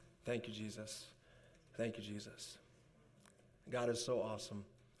Thank you, Jesus. Thank you, Jesus. God is so awesome.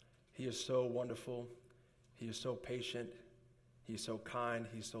 He is so wonderful. He is so patient. He is so kind.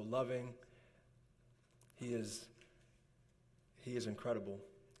 He's so loving. He is incredible.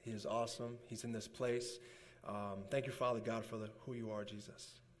 He is awesome. He's in this place. Thank you, Father God, for who you are,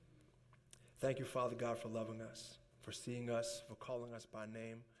 Jesus. Thank you, Father God, for loving us, for seeing us, for calling us by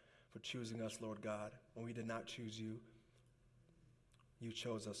name, for choosing us, Lord God. When we did not choose you, you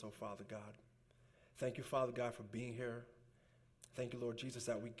chose us, oh Father God. Thank you, Father God, for being here. Thank you, Lord Jesus,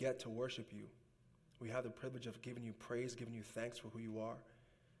 that we get to worship you. We have the privilege of giving you praise, giving you thanks for who you are.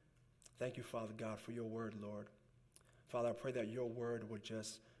 Thank you, Father God, for your word, Lord. Father, I pray that your word would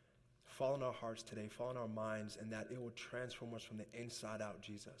just fall in our hearts today, fall in our minds, and that it would transform us from the inside out,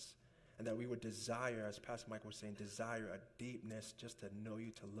 Jesus. And that we would desire, as Pastor Mike was saying, desire a deepness just to know you,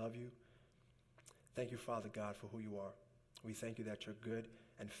 to love you. Thank you, Father God, for who you are. We thank you that you're good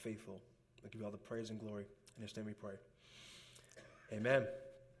and faithful. We give you all the praise and glory. In His name we pray. Amen.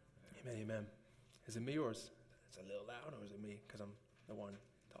 Amen, amen. Is it me or is it a little loud, or is it me? Because I'm the one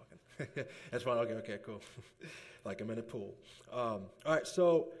talking. That's fine. Okay, cool. Like I'm in a pool. All right,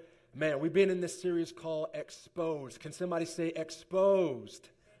 so, man, we've been in this series called Exposed. Can somebody say exposed?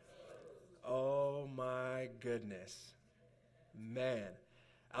 Oh, my goodness. Man,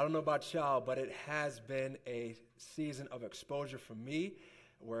 I don't know about y'all, but it has been a season of exposure for me,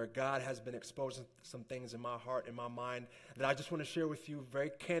 where God has been exposing some things in my heart, in my mind, that I just want to share with you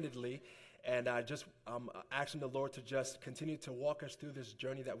very candidly. And I'm asking the Lord to just continue to walk us through this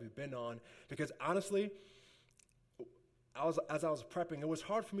journey that we've been on. Because honestly, as I was prepping, it was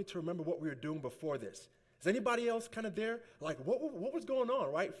hard for me to remember what we were doing before this. Is anybody else kind of there? Like, what was going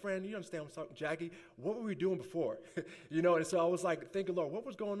on, right? Friend, you understand what I'm talking, Jackie? What were we doing before? And so I was like thinking, Lord, what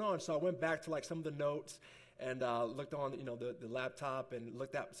was going on? So I went back to like some of the notes and looked on, the laptop and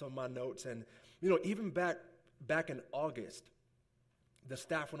looked at some of my notes. And, even back in August, the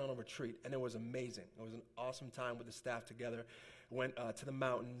staff went on a retreat, and it was amazing. It was an awesome time with the staff together. Went to the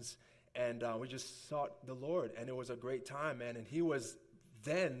mountains, and we just sought the Lord, and it was a great time, man. And He was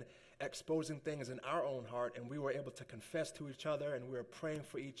then exposing things in our own heart, and we were able to confess to each other, and we were praying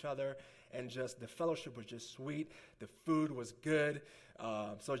for each other, and just the fellowship was just sweet. The food was good.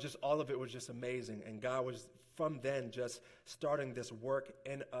 So just all of it was just amazing. And God was, from then, just starting this work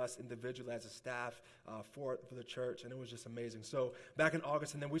in us individually as a staff for the church, and it was just amazing. So back in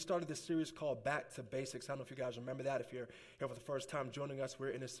August, and then we started this series called Back to Basics. I don't know if you guys remember that. If you're here for the first time joining us, we're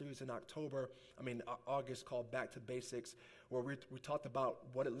in a series in August called Back to Basics, where we talked about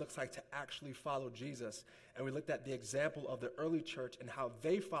what it looks like to actually follow Jesus. And we looked at the example of the early church and how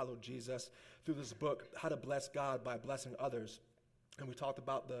they followed Jesus through this book, How to Bless God by Blessing Others. And we talked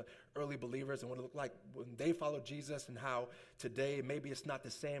about the early believers and what it looked like when they followed Jesus, and how today maybe it's not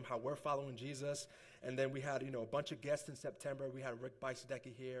the same how we're following Jesus. And then we had, a bunch of guests in September. We had Rick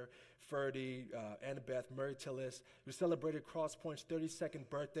Bisedecki here, Ferdy, Annabeth, Murray Tillis. We celebrated Crosspoint's 32nd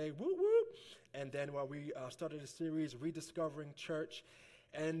birthday. Woo woo! And then we started a series, Rediscovering Church.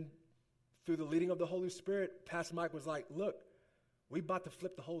 And through the leading of the Holy Spirit, Pastor Mike was like, look, we about to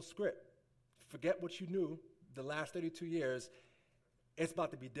flip the whole script. Forget what you knew the last 32 years. It's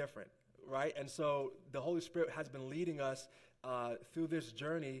about to be different, right? And so the Holy Spirit has been leading us through this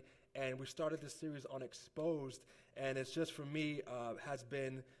journey, and we started this series on Exposed, and it's just, for me, has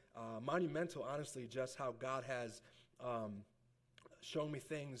been monumental, honestly, just how God has shown me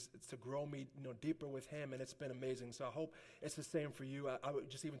things to grow me, deeper with Him, and it's been amazing. So I hope it's the same for you. I was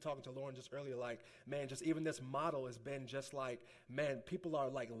just even talking to Lauren just earlier, like, man, just even this model has been just like, man, people are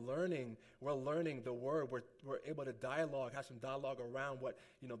like learning. We're learning the Word. We're able to have some dialogue around what,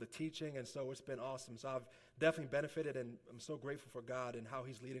 the teaching, and so it's been awesome. So I've definitely benefited, and I'm so grateful for God and how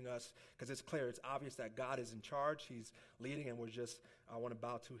He's leading us, because it's clear, it's obvious that God is in charge. He's leading, and I want to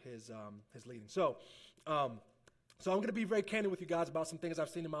bow to His leading. So I'm going to be very candid with you guys about some things I've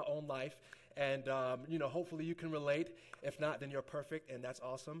seen in my own life, and, hopefully you can relate. If not, then you're perfect, and that's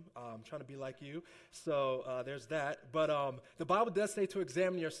awesome. I'm trying to be like you, so there's that. But the Bible does say to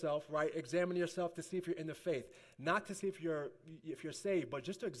examine yourself, right? Examine yourself to see if you're in the faith, not to see if you're saved, but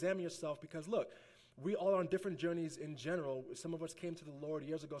just to examine yourself, because, look, we all are on different journeys in general. Some of us came to the Lord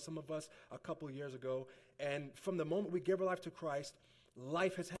years ago, some of us a couple of years ago, and from the moment we gave our life to Christ,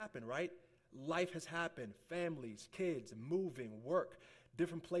 life has happened, right? Life has happened. Families, kids, moving, work,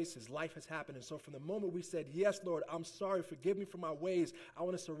 different places. Life has happened. And so from the moment we said, yes, Lord, I'm sorry, forgive me for my ways, I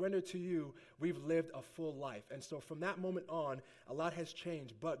want to surrender to you, we've lived a full life. And so from that moment on, a lot has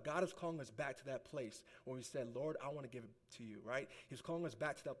changed. But God is calling us back to that place where we said, Lord, I want to give it to you, right? He's calling us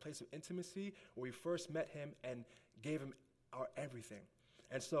back to that place of intimacy where we first met Him and gave Him our everything.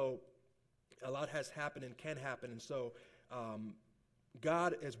 And so a lot has happened and can happen. And so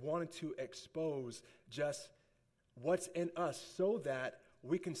God is wanting to expose just what's in us so that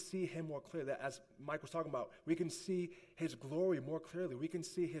we can see him more clearly. That, as Mike was talking about, we can see his glory more clearly. We can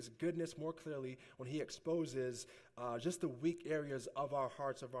see his goodness more clearly when he exposes just the weak areas of our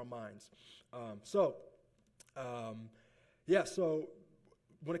hearts, of our minds. So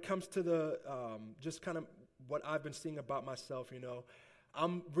when it comes to the just kind of what I've been seeing about myself,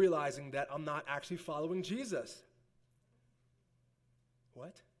 I'm realizing that I'm not actually following Jesus.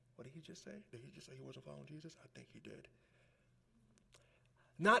 What? What did he just say? Did he just say he wasn't following Jesus? I think he did.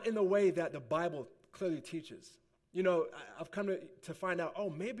 Not in the way that the Bible clearly teaches. I've come to find out,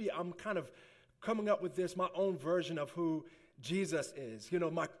 maybe I'm kind of coming up with my own version of who Jesus is.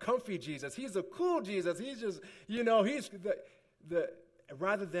 My comfy Jesus. He's a cool Jesus. He's just, he's the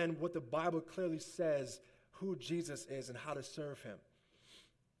rather than what the Bible clearly says who Jesus is and how to serve him.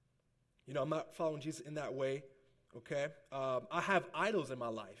 I'm not following Jesus in that way, okay? I have idols in my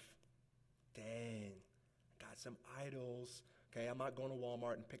life. Dang, got some idols. Okay, I'm not going to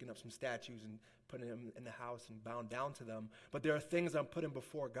Walmart and picking up some statues and putting them in the house and bowing down to them. But there are things I'm putting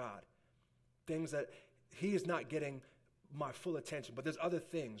before God. Things that he is not getting my full attention. But there's other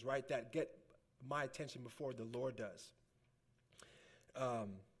things, right, that get my attention before the Lord does.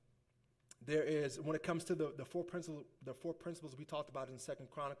 There is, when it comes to the four principles we talked about in 2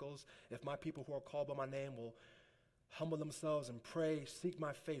 Chronicles, if my people who are called by my name will humble themselves and pray, seek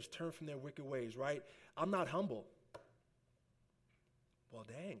my face, turn from their wicked ways, right? I'm not humble. Well,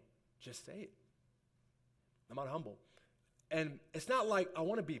 dang, just say it. I'm not humble. And it's not like I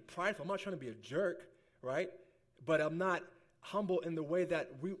want to be prideful. I'm not trying to be a jerk, right? But I'm not humble in the way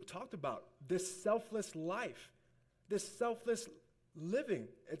that we talked about. This selfless life, this selfless living.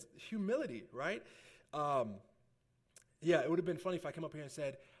 It's humility, right? It would have been funny if I came up here and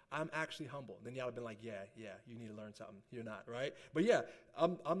said, I'm actually humble. Then y'all would have been like, yeah, you need to learn something. You're not, right? But yeah,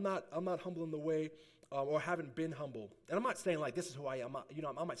 I'm not humble in the way or haven't been humble. And I'm not saying like this is who I am.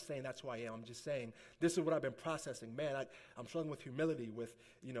 I'm not saying that's who I am. I'm just saying this is what I've been processing. Man, I'm struggling with humility, with,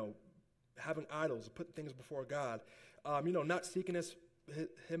 having idols, putting things before God. Not seeking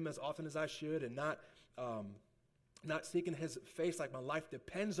him as often as I should, and not seeking his face like my life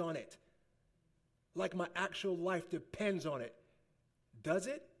depends on it. Like my actual life depends on it. Does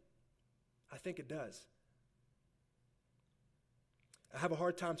it? I think it does. I have a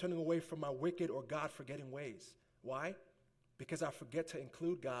hard time turning away from my wicked or God-forgetting ways. Why? Because I forget to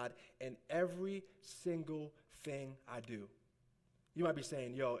include God in every single thing I do. You might be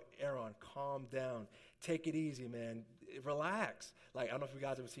saying, yo, Aaron, calm down. Take it easy, man. Relax. Like, I don't know if you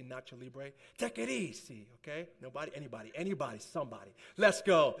guys ever seen Nacho Libre. Take it easy, okay? Nobody, anybody, somebody. Let's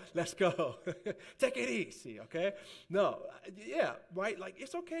go. Take it easy, okay? No, yeah, right? Like,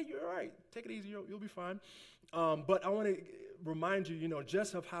 it's okay. You're all right. Take it easy. You'll be fine. But I want to remind you,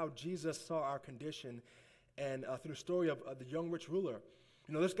 just of how Jesus saw our condition and through the story of the young rich ruler.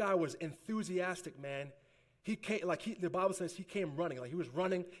 This guy was enthusiastic, man. He came, the Bible says he came running. Like, he was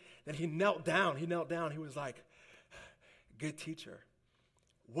running, then he knelt down. He was like, good teacher,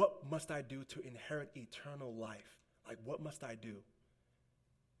 what must I do to inherit eternal life? Like, what must I do?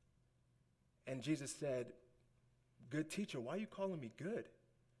 And Jesus said, good teacher, why are you calling me good?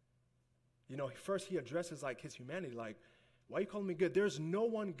 First he addresses like his humanity, like, why are you calling me good? There's no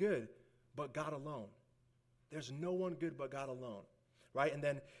one good but God alone. There's no one good but God alone, right? And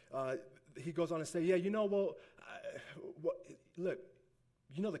then he goes on to say, look,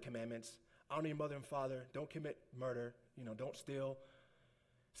 the commandments. Honor your mother and father. Don't commit murder. Don't steal.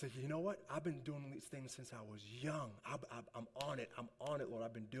 So you know what? I've been doing these things since I was young. I'm on it. I'm on it, Lord.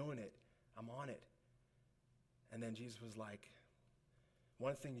 I've been doing it. I'm on it. And then Jesus was like,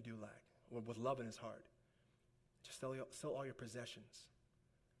 one thing you do lack, with love in his heart, just sell all your possessions.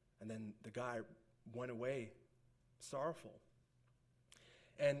 And then the guy went away sorrowful.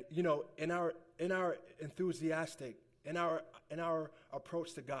 And in our enthusiastic, in our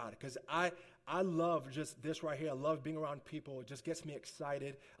approach to God, because I love just this right here. I love being around people. It just gets me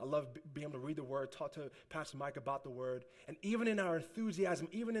excited. I love being able to read the Word, talk to Pastor Mike about the Word. And even in our enthusiasm,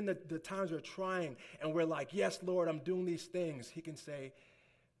 even in the times we're trying and we're like, yes, Lord, I'm doing these things, he can say,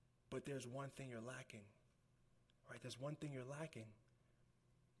 but there's one thing you're lacking, right? There's one thing you're lacking.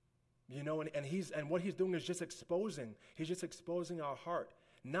 And what he's doing is just exposing. He's just exposing our heart,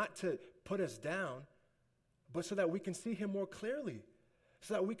 not to put us down, but so that we can see him more clearly,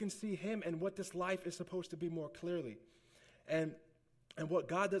 so that we can see him and what this life is supposed to be more clearly. And what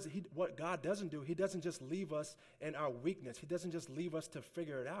God doesn't do, he doesn't just leave us in our weakness. He doesn't just leave us to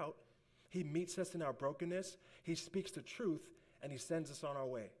figure it out. He meets us in our brokenness. He speaks the truth, and he sends us on our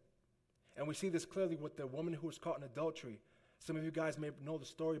way. And we see this clearly with the woman who was caught in adultery. Some of you guys may know the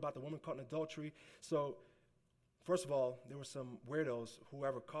story about the woman caught in adultery. So, first of all, there were some weirdos,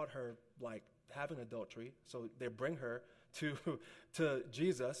 whoever caught her, like, having adultery. So they bring her to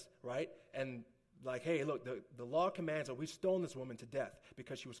Jesus, right? And like, hey, look, the law commands that we stone this woman to death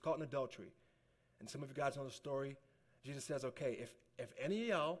because she was caught in adultery. And some of you guys know the story. Jesus says, okay, if any of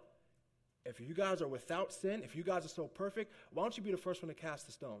y'all, if you guys are without sin, if you guys are so perfect, why don't you be the first one to cast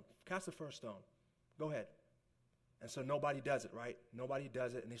the stone? Cast the first stone. Go ahead. And so nobody does it, right? Nobody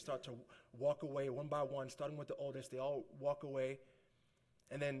does it. And they start to walk away one by one, starting with the oldest. They all walk away.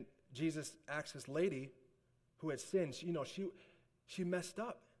 And then Jesus asks this lady who had sinned, she messed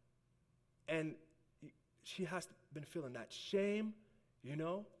up. And she has been feeling that shame,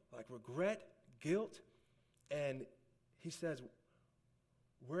 like regret, guilt. And he says,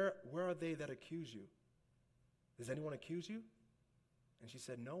 where are they that accuse you? Does anyone accuse you? And she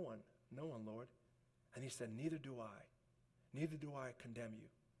said, no one, Lord. And he said, neither do I condemn you.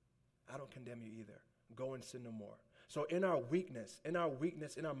 I don't condemn you either. Go and sin no more. So in our weakness, in our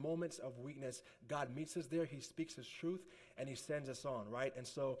moments of weakness, God meets us there. He speaks his truth, and he sends us on, right? And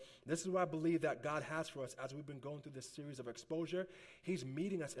so this is what I believe that God has for us as we've been going through this series of exposure. He's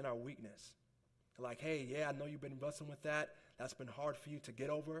meeting us in our weakness. Like, hey, yeah, I know you've been wrestling with that. That's been hard for you to get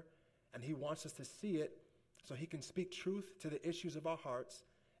over. And he wants us to see it so he can speak truth to the issues of our hearts,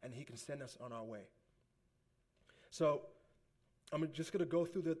 and he can send us on our way. So I'm just going to go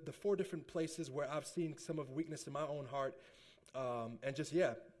through the 4 different places where I've seen some of weakness in my own heart. And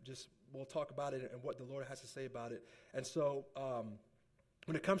we'll talk about it and what the Lord has to say about it. And so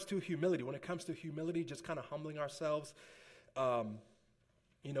when it comes to humility, just kind of humbling ourselves,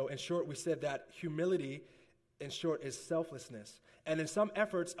 in short, we said that humility, in short, is selflessness. And in some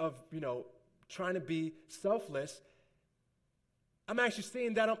efforts of, trying to be selfless, I'm actually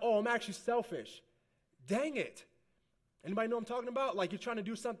seeing that I'm actually selfish. Dang it. Anybody know what I'm talking about? Like you're trying to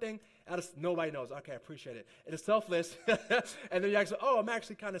do something, nobody knows. Okay, I appreciate it. It is selfless. And then you actually, I'm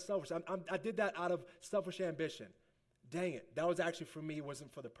actually kind of selfish. I did that out of selfish ambition. Dang it. That was actually for me, it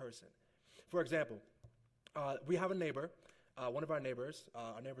wasn't for the person. For example, we have a neighbor, one of our neighbors.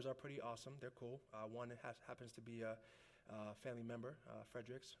 Our neighbors are pretty awesome. They're cool. One happens to be a family member,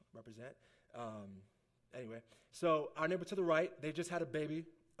 Fredericks, represent. Anyway, so our neighbor to the right, they just had a baby.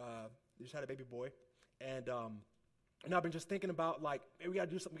 They just had a baby boy. And I've been just thinking about, like, hey, we got to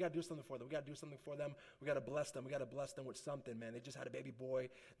do something for them. We got to do something for them. We got to bless them. We got to bless them with something, man. They just had a baby boy.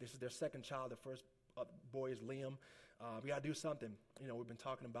 This is their second child. The first boy is Liam. We got to do something. We've been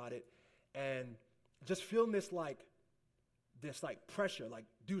talking about it. And just feeling this pressure, like,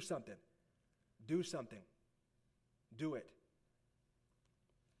 do something. Do something. Do it.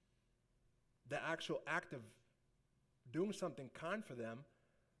 The actual act of doing something kind for them,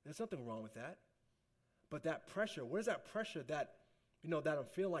 there's nothing wrong with that. But that pressure, what is that pressure that I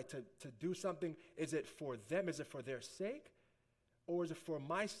feel like to do something? Is it for them? Is it for their sake? Or is it for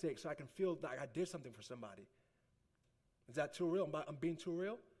my sake so I can feel like I did something for somebody? Is that too real? I'm being too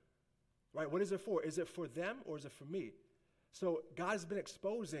real? Right? What is it for? Is it for them or is it for me? So God has been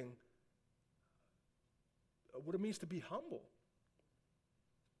exposing what it means to be humble.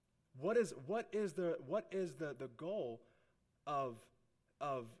 What is the goal of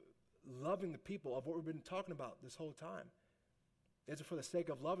loving the people, of what we've been talking about this whole time? Is it for the sake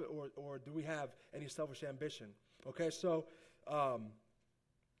of love, or do we have any selfish ambition? Okay, so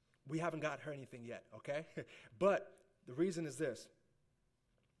we haven't got her anything yet, okay? But the reason is this.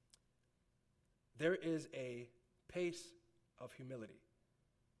 There is a pace of humility.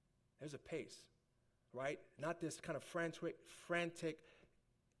 There's a pace, right? Not this kind of frantic,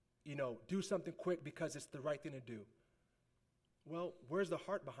 do something quick because it's the right thing to do. Well, where's the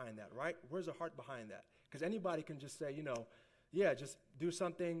heart behind that, right? Where's the heart behind that? Because anybody can just say, just do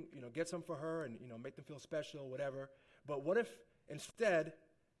something, get some for her and, make them feel special, whatever. But what if instead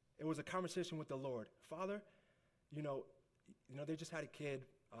it was a conversation with the Lord? Father, they just had a kid.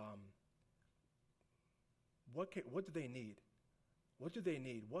 What do they need? What do they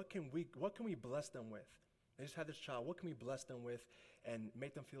need? What can we bless them with? They just had this child. What can we bless them with and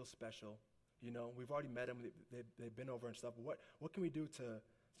make them feel special? We've already met them. They've been over and stuff. But what can we do to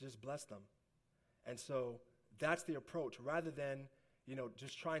just bless them? And so that's the approach. Rather than,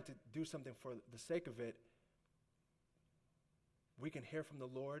 just trying to do something for the sake of it, we can hear from the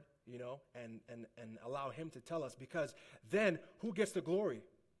Lord, and allow him to tell us. Because then who gets the glory?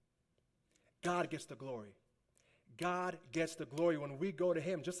 God gets the glory. God gets the glory when we go to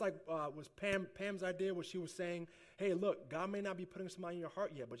him. Just like was Pam's idea where she was saying, hey, look, God may not be putting somebody in your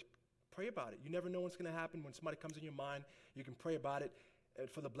heart yet, but Pray about it. You never know what's going to happen. When somebody comes in your mind, you can pray about it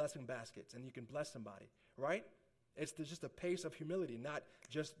for the blessing baskets, and you can bless somebody, right? There's just a pace of humility, not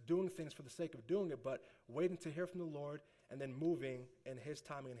just doing things for the sake of doing it, but waiting to hear from the Lord and then moving in His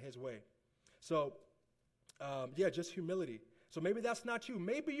timing and His way. So, just humility. So maybe that's not you.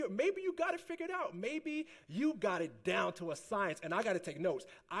 Maybe you got it figured out. Maybe you got it down to a science, and I got to take notes.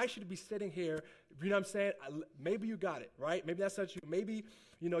 I should be sitting here, you know what I'm saying? Maybe you got it, right? Maybe that's not you. Maybe,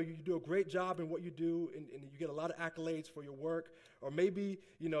 you do a great job in what you do, and you get a lot of accolades for your work. Or maybe,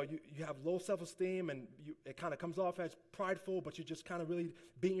 you have low self-esteem, and it kind of comes off as prideful, but you're just kind of really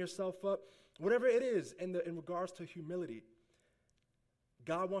beating yourself up. Whatever it is in regards to humility,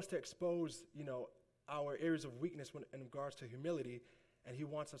 God wants to expose, our areas of weakness in regards to humility, and He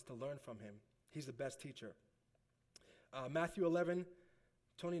wants us to learn from Him. He's the best teacher. Matthew 11:29,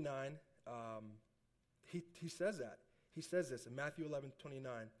 he says that. He says this in Matthew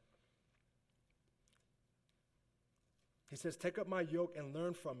 11:29. He says, "Take up my yoke and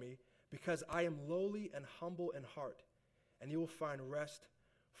learn from me, because I am lowly and humble in heart, and you will find rest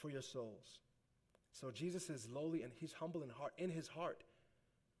for your souls." So Jesus is lowly and He's humble in heart, in His heart.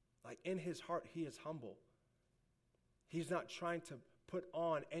 Like in His heart, He is humble. He's not trying to put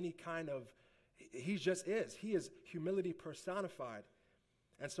on any kind of, He just is. He is humility personified.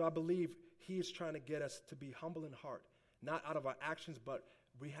 And so I believe He is trying to get us to be humble in heart, not out of our actions, but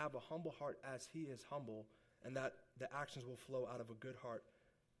we have a humble heart as He is humble, and that the actions will flow out of a good heart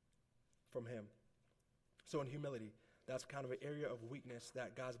from Him. So in humility, that's kind of an area of weakness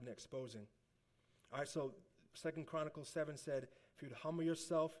that God's been exposing. All right, so 2 Chronicles 7 said, if you'd humble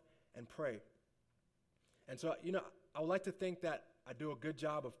yourself and pray. And so, I would like to think that I do a good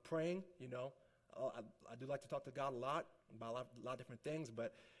job of praying, I do like to talk to God a lot about a lot of different things,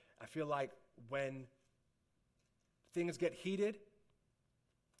 but I feel like when things get heated,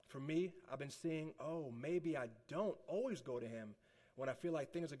 for me, I've been seeing, maybe I don't always go to Him. When I feel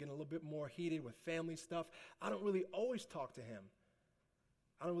like things are getting a little bit more heated with family stuff, I don't really always talk to Him.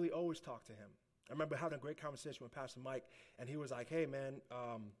 I remember having a great conversation with Pastor Mike, and he was like, hey, man,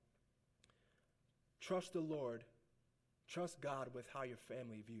 trust the Lord, trust God with how your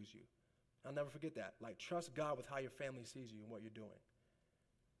family views you. I'll never forget that. Like, trust God with how your family sees you and what you're doing,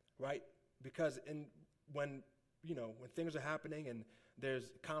 right? Because when things are happening and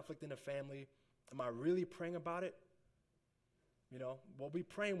there's conflict in the family, am I really praying about it? We'll be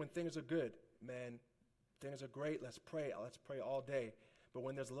praying when things are good. Man, things are great. Let's pray. Let's pray all day. But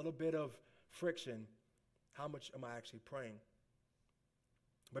when there's a little bit of friction, how much am I actually praying?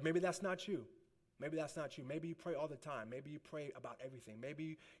 But maybe that's not you. Maybe you pray all the time. Maybe you pray about everything.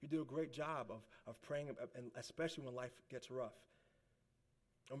 Maybe you do a great job of praying, and especially when life gets rough.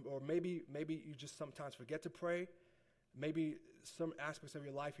 Or maybe you just sometimes forget to pray. Maybe some aspects of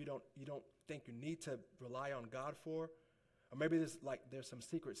your life you don't think you need to rely on God for. Or maybe there's some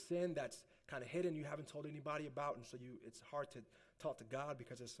secret sin that's kind of hidden you haven't told anybody about, and so it's hard to talk to God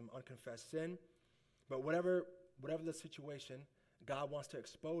because there's some unconfessed sin. But whatever the situation, God wants to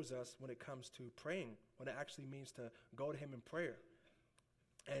expose us when it comes to praying, when it actually means to go to Him in prayer.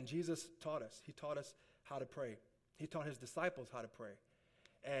 And Jesus taught us. He taught us how to pray. He taught His disciples how to pray.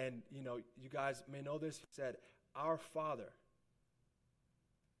 And, you guys may know this. He said, "Our Father,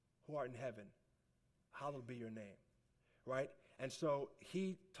 who art in heaven, hallowed be your name." Right? And so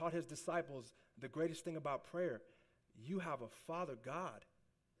He taught His disciples the greatest thing about prayer. You have a Father God.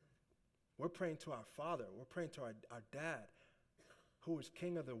 We're praying to our Father. We're praying to our Dad, who is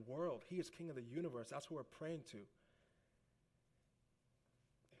King of the world. He is King of the universe. That's who we're praying to.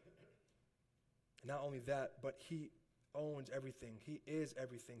 Not only that, but He owns everything. He is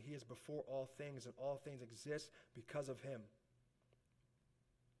everything. He is before all things, and all things exist because of Him.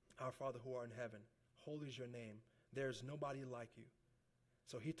 Our Father who art in heaven, holy is your name. There is nobody like you.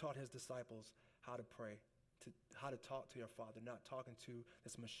 So He taught His disciples how to pray, how to talk to your Father, not talking to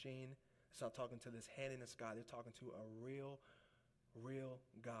this machine. It's not talking to this hand in the sky. They're talking to a real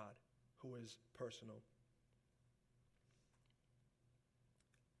God who is personal.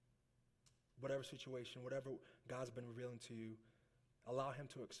 Whatever situation, whatever God's been revealing to you, allow Him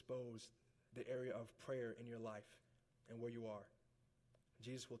to expose the area of prayer in your life and where you are.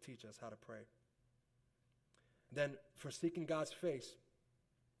 Jesus will teach us how to pray. Then for seeking God's face.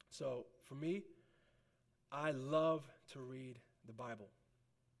 So for me, I love to read the Bible.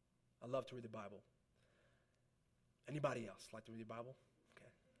 I love to read the Bible. Anybody else like to read the Bible?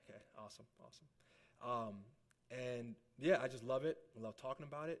 Okay, awesome. And yeah, I just love it. I love talking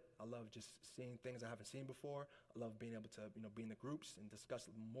about it. I love just seeing things I haven't seen before. I love being able to, be in the groups and discuss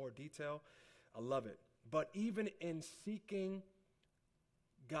it in more detail. I love it. But even in seeking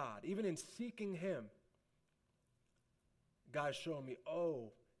God, even in seeking him, God is showing me,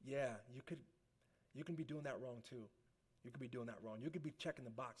 oh, yeah, you can be doing that wrong too. You could be doing that wrong. You could be checking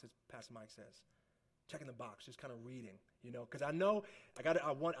the box, as Pastor Mike says. Checking the box, just kind of reading, because I know I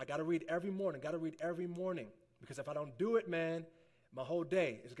gotta read every morning, because if I don't do it, man, my whole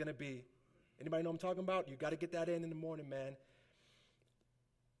day is going to be, anybody know what I'm talking about? You got to get that in the morning, man.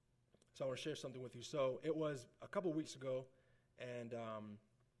 So I want to share something with you. So it was a couple weeks ago, and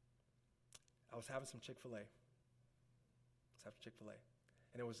I was having some Chick-fil-A.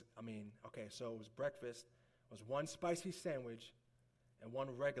 And it was, so it was breakfast. It was one spicy sandwich and one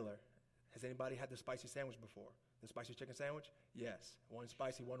regular. Has anybody had the spicy sandwich before? The spicy chicken sandwich? Yes. One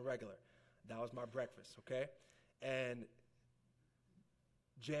spicy, one regular. That was my breakfast, okay? And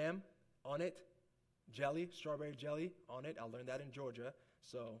jam on it, jelly, strawberry jelly on it. I learned that in Georgia,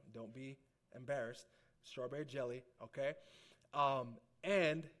 so don't be embarrassed. Strawberry jelly, okay?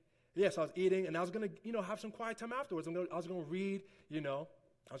 And yes, I was eating, and I was going to, have some quiet time afterwards. I was going to read, I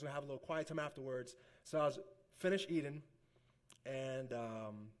was going to have a little quiet time afterwards. So I was finished eating, and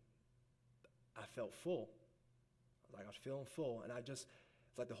I felt full. I was feeling full, and it's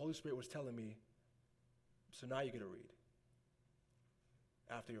like the Holy Spirit was telling me, so now you get to read.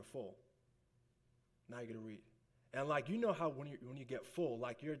 After you're full, now you get to read. And how when you get full,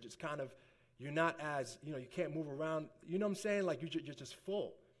 you're just you're not as, you can't move around. You know what I'm saying? You're just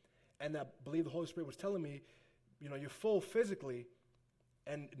full. And I believe the Holy Spirit was telling me, you're full physically,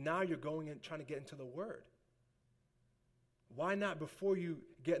 and now you're going and trying to get into the Word. Why not, before you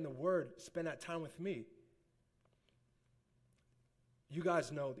get in the Word, spend that time with me? You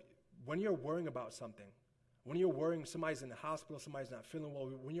guys know, when you're worrying about something, when you're worrying, somebody's in the hospital, somebody's not feeling well,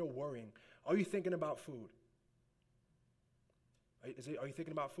 when you're worrying, are you thinking about food? Are you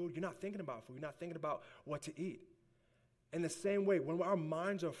thinking about food? You're not thinking about food. You're not thinking about what to eat. In the same way, when our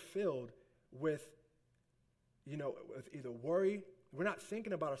minds are filled with, with either worry, we're not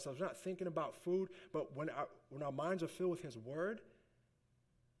thinking about ourselves, we're not thinking about food, but when our minds are filled with His Word,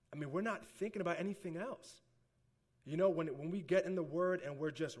 we're not thinking about anything else. When we get in the Word and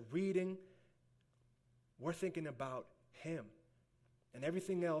we're just reading, we're thinking about Him. And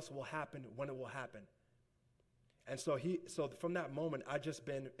everything else will happen when it will happen. And so from that moment, I just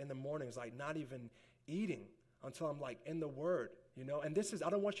been in the mornings, not even eating until I'm in the Word, And I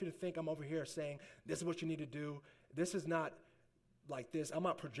don't want you to think I'm over here saying, this is what you need to do. This is not like this. I'm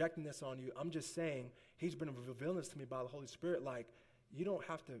not projecting this on you. I'm just saying, He's been revealing this to me by the Holy Spirit, you don't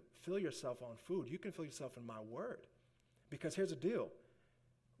have to fill yourself on food. You can fill yourself in my Word. Because here's the deal.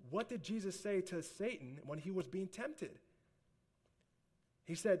 What did Jesus say to Satan when he was being tempted?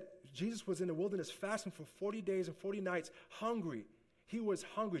 He said, Jesus was in the wilderness fasting for 40 days and 40 nights, hungry. He was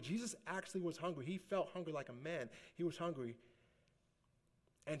hungry. Jesus actually was hungry. He felt hungry like a man. He was hungry.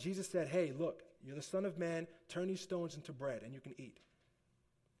 And Jesus said, hey, look, you're the Son of Man. Turn these stones into bread and you can eat.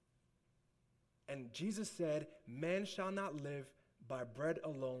 And Jesus said, man shall not live by bread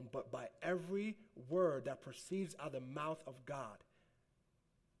alone, but by every word that proceeds out of the mouth of God.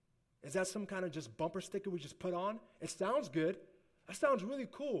 Is that some kind of just bumper sticker we just put on? It sounds good. That sounds really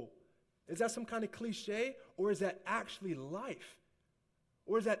cool. Is that some kind of cliche, or is that actually life?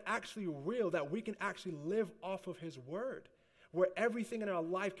 Or is that actually real, that we can actually live off of His Word, where everything in our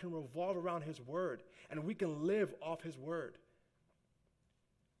life can revolve around His Word, and we can live off His Word?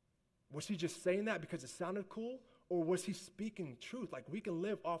 Was He just saying that because it sounded cool, or was He speaking truth? We can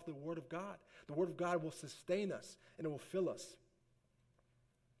live off the Word of God. The Word of God will sustain us, and it will fill us.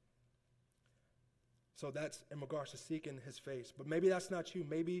 So that's in regards to seeking His face. But maybe that's not you.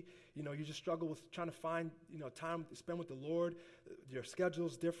 Maybe, you just struggle with trying to find, time to spend with the Lord. Your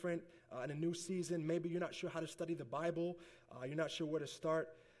schedule's different in a new season. Maybe you're not sure how to study the Bible. You're not sure where to start.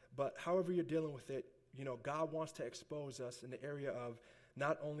 But however you're dealing with it, God wants to expose us in the area of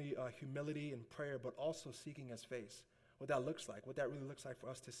not only humility and prayer, but also seeking His face. What that looks like, what that really looks like for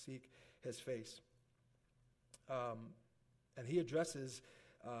us to seek His face. And He addresses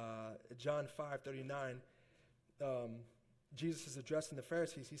John 5:39, Jesus is addressing the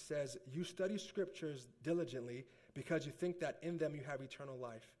Pharisees. He says, you study scriptures diligently because you think that in them you have eternal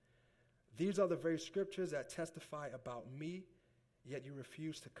life. These are the very scriptures that testify about me, yet you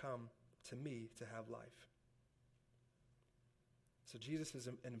refuse to come to me to have life. So Jesus is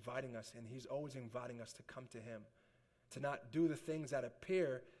inviting us, and He's always inviting us to come to Him, to not do the things that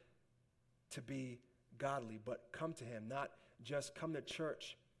appear to be godly, but come to Him, not just come to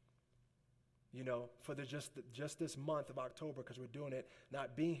church, for just this month of October because we're doing it,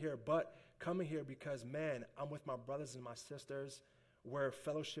 not being here, but coming here because, man, I'm with my brothers and my sisters. We're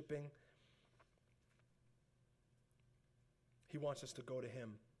fellowshipping. He wants us to go to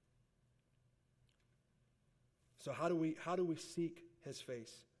him. So how do we seek his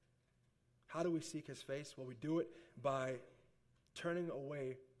face? How do we seek his face? Well, we do it by turning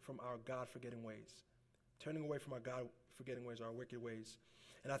away from our God-forgetting ways. Turning away from our God-forgetting ways, our wicked ways.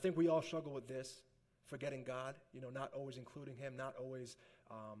 And I think we all struggle with this, forgetting God, not always including him, not always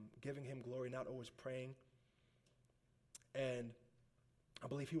giving him glory, not always praying. And I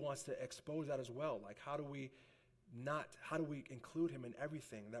believe he wants to expose that as well. Like, how do we include him in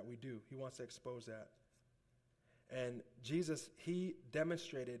everything that we do? He wants to expose that. And Jesus, he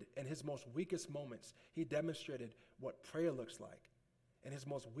demonstrated in his most weakest moments, he demonstrated what prayer looks like. In his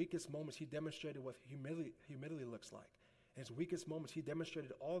most weakest moments, he demonstrated what humility looks like. In his weakest moments, he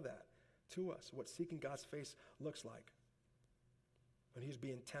demonstrated all that to us, what seeking God's face looks like. When he's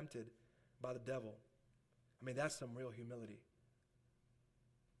being tempted by the devil. I mean, that's some real humility.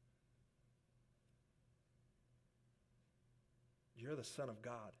 You're the Son of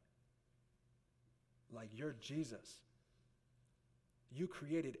God. Like, you're Jesus. You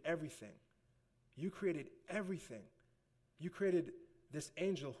created everything. You created everything. You created this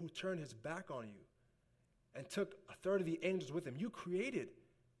angel who turned his back on you and took a third of the angels with him. You created.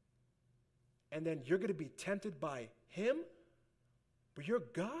 And then you're going to be tempted by him? But you're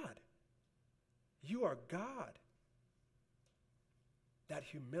God. You are God. That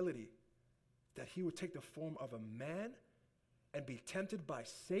humility, that he would take the form of a man and be tempted by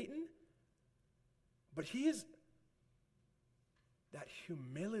Satan. But he is, that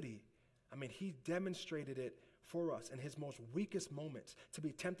humility, I mean, he demonstrated it for us in his most weakest moments to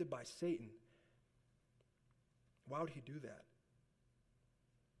be tempted by Satan. Why would he do that?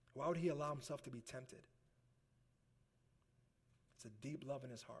 Why would he allow himself to be tempted? It's a deep love in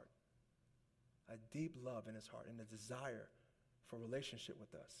his heart. A deep love in his heart and a desire for relationship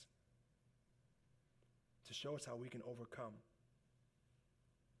with us. To show us how we can overcome.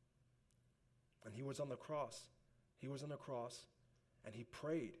 And he was on the cross. He was on the cross and he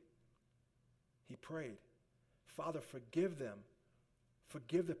prayed. He prayed, Father, forgive them.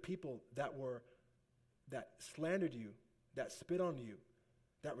 Forgive the people that slandered you, that spit on you,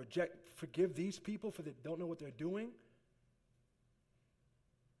 that reject. Forgive these people for they don't know what they're doing.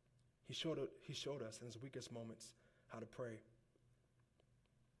 He showed us in his weakest moments how to pray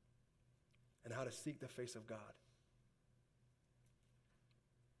and how to seek the face of God.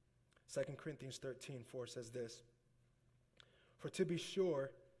 2 Corinthians 13:4 says this, for to be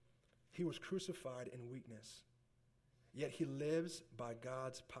sure, he was crucified in weakness, yet he lives by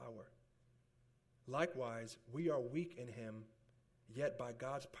God's power. Likewise, we are weak in him, yet by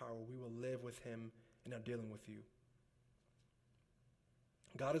God's power we will live with him in our dealing with you.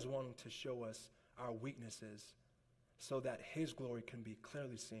 God is wanting to show us our weaknesses so that his glory can be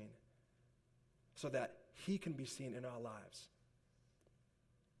clearly seen, so that he can be seen in our lives.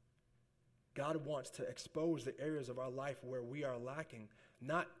 God wants to expose the areas of our life where we are lacking,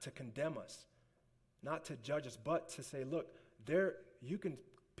 not to condemn us, not to judge us, but to say, look,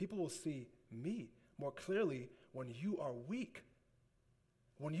 people will see me more clearly when you are weak,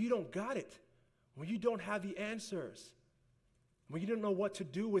 when you don't got it, when you don't have the answers, when you don't know what to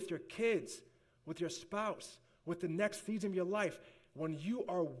do with your kids, with your spouse, with the next season of your life. When you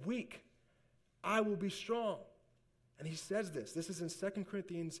are weak, I will be strong. And he says this. This is in 2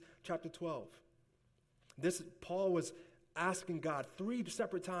 Corinthians chapter 12. Paul was asking God 3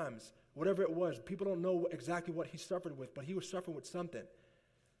 separate times, whatever it was. People don't know exactly what he suffered with, but he was suffering with something.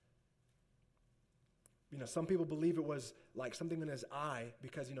 Some people believe it was like something in his eye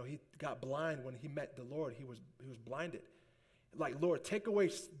because, he got blind when he met the Lord. He was blinded. Like, Lord, take away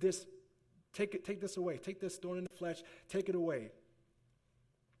this, take this away. Take this thorn in the flesh, take it away.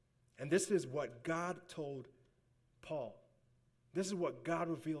 And this is what God told Paul. This is what God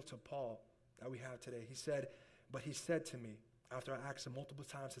revealed to Paul that we have today. He said to me, after I asked him multiple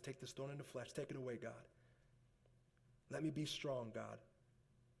times to take this thorn in the flesh, take it away, God. Let me be strong, God.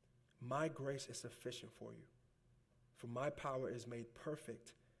 My grace is sufficient for you, for my power is made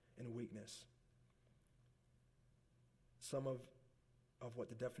perfect in weakness. Some of what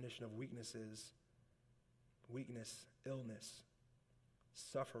the definition of weakness is: weakness, illness,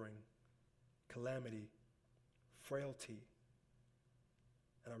 suffering, calamity, frailty.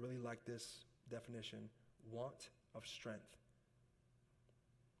 And I really like this definition: want of strength.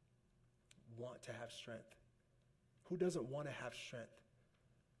 Want to have strength. Who doesn't want to have strength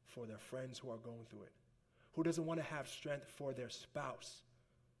for their friends who are going through it? Who doesn't want to have strength for their spouse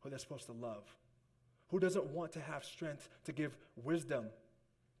who they're supposed to love? Who doesn't want to have strength to give wisdom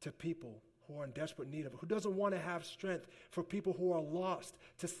to people who are in desperate need of it? Who doesn't want to have strength for people who are lost,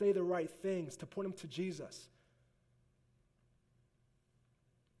 to say the right things, to point them to Jesus?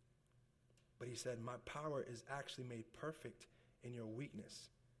 But he said, my power is actually made perfect in your weakness,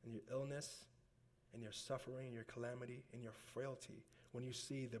 in your illness, in your suffering, in your calamity, in your frailty, when you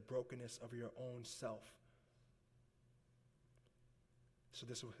see the brokenness of your own self. So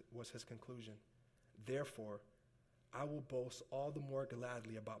this was his conclusion. Therefore, I will boast all the more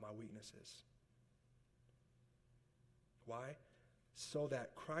gladly about my weaknesses. Why? So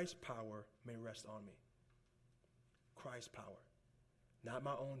that Christ's power may rest on me. Christ's power. Not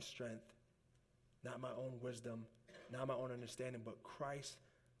my own strength, not my own wisdom, not my own understanding, but Christ's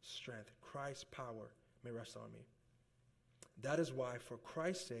strength, Christ's power may rest on me. That is why, for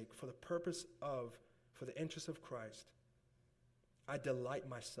Christ's sake, for the interest of Christ, I delight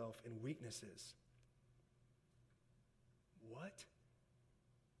myself in weaknesses. What?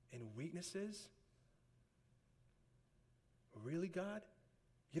 In weaknesses? Really, God?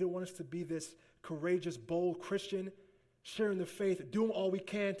 You don't want us to be this courageous, bold Christian, sharing the faith, doing all we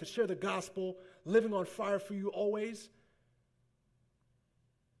can to share the gospel, living on fire for you always?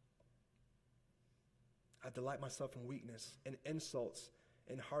 I delight myself in weakness, in insults,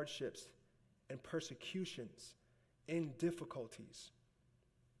 in hardships, in persecutions, in difficulties.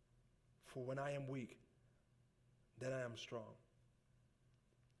 For when I am weak, then I am strong.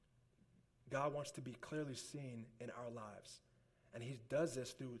 God wants to be clearly seen in our lives. And he does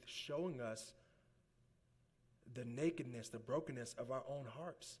this through showing us the nakedness, the brokenness of our own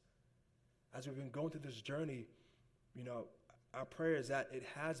hearts. As we've been going through this journey, our prayer is that it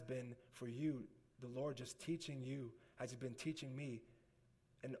has been for you, the Lord just teaching you, as he's been teaching me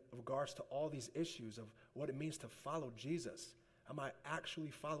in regards to all these issues of what it means to follow Jesus. Am I actually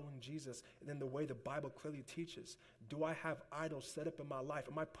following Jesus in the way the Bible clearly teaches? Do I have idols set up in my life?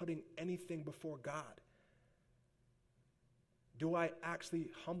 Am I putting anything before God? Do I actually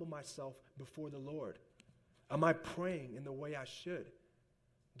humble myself before the Lord? Am I praying in the way I should?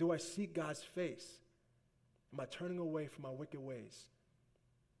 Do I seek God's face? Am I turning away from my wicked ways?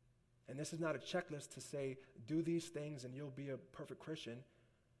 And this is not a checklist to say, do these things and you'll be a perfect Christian,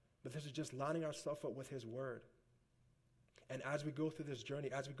 but this is just lining ourselves up with his word. And as we go through this journey,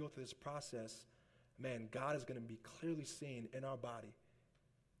 as we go through this process, man, God is going to be clearly seen in our body,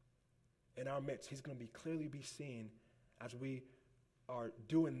 in our midst. He's going to clearly be seen as we are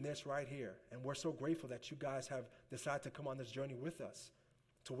doing this right here. And we're so grateful that you guys have decided to come on this journey with us,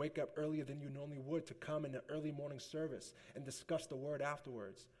 to wake up earlier than you normally would, to come in the early morning service and discuss the word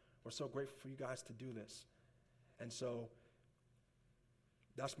afterwards. We're so grateful for you guys to do this. And so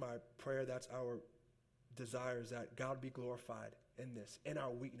that's my prayer. That's our desire, is that God be glorified in this. In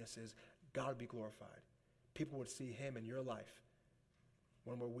our weaknesses, God be glorified. People would see him in your life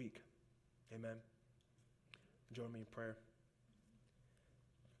when we're weak. Amen. Join me in prayer.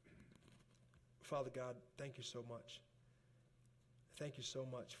 Father God, thank you so much. Thank you so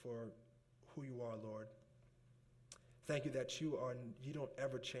much for who you are, Lord. Thank you that you don't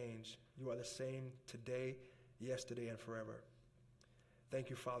ever change. You are the same today, yesterday, and forever. Thank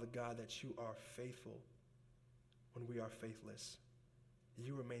you, Father God, that you are faithful when we are faithless.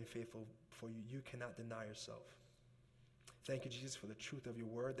 You remain faithful, for you cannot deny yourself. Thank you, Jesus, for the truth of your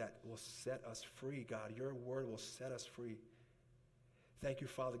word that will set us free, God. Your word will set us free. Thank you,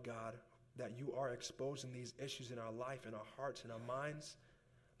 Father God, that you are exposing these issues in our life, in our hearts, in our minds,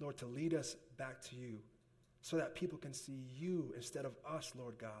 Lord, to lead us back to you so that people can see you instead of us,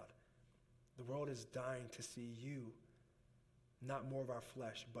 Lord God. The world is dying to see you, not more of our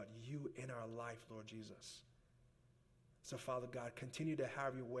flesh, but you in our life, Lord Jesus. So, Father God, continue to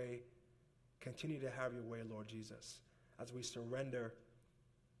have your way. Continue to have your way, Lord Jesus, as we surrender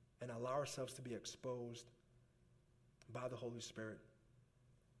and allow ourselves to be exposed by the Holy Spirit.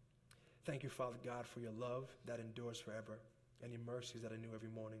 Thank you, Father God, for your love that endures forever and your mercies that are new every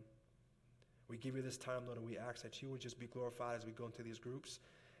morning. We give you this time, Lord, and we ask that you would just be glorified as we go into these groups,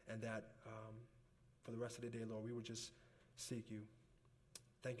 and that for the rest of the day, Lord, we would just seek you.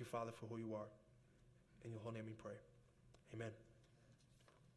 Thank you, Father, for who you are. In your holy name we pray. Amen.